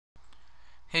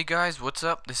Hey guys, what's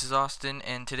up? This is Austin,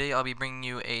 and today I'll be bringing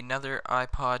you another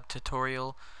iPod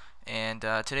tutorial. And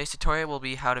today's tutorial will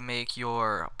be how to make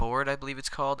your board, I believe it's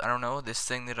called. I don't know, this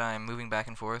thing that I'm moving back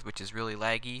and forth, which is really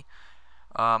laggy.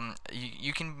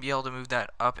 You can be able to move that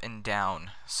up and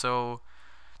down. So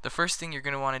the first thing you're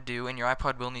going to want to do, and your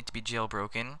iPod will need to be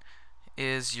jailbroken,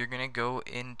 is you're going to go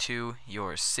into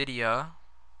your Cydia.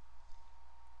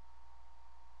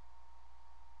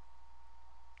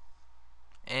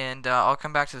 And I'll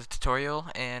come back to the tutorial,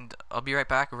 and I'll be right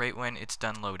back right when it's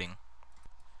done loading.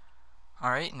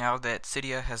 Alright, now that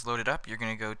Cydia has loaded up, you're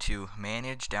going to go to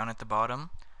Manage down at the bottom,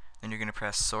 then you're going to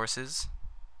press Sources,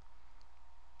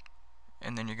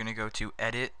 and then you're going to go to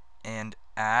Edit and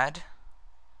Add,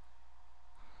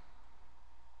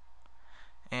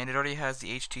 and it already has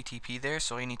the HTTP there,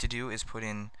 so all you need to do is put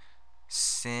in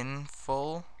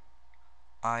sinful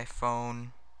iPhone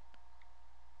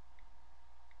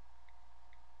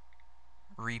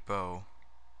repo.com.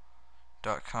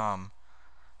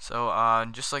 So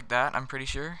just like that, I'm pretty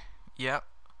sure. Yep,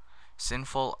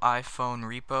 sinful iPhone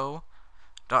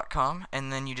repo.com,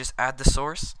 and then you just add the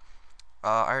source.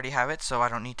 I already have it, so I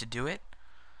don't need to do it.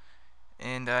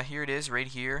 And here it is, right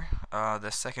here. The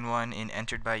second one in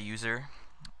entered by user,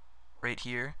 right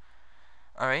here.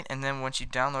 Alright, and then once you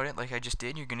download it, like I just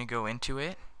did, you're going to go into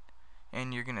it,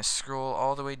 and you're going to scroll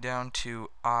all the way down to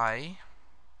I,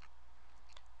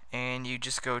 and you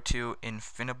just go to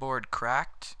Infiniboard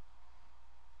Cracked,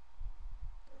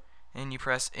 and you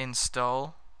press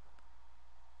Install.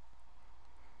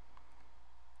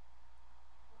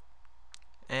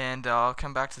 And I'll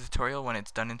come back to the tutorial when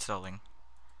it's done installing.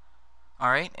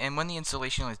 Alright, and when the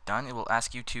installation is done, it will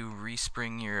ask you to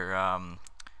respring your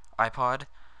iPod.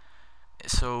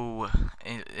 So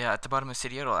yeah, at the bottom of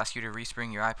Cydia, it'll ask you to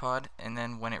respring your iPod, and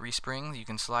then when it resprings, you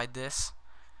can slide this,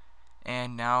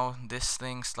 and now this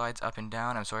thing slides up and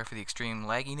down. I'm sorry for the extreme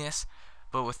lagginess,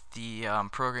 but with the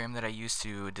program that I use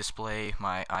to display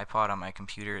my iPod on my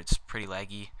computer, it's pretty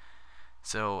laggy.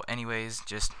 So anyways,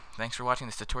 just thanks for watching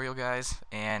this tutorial, guys,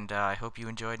 and I hope you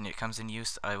enjoyed and it comes in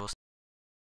use. I will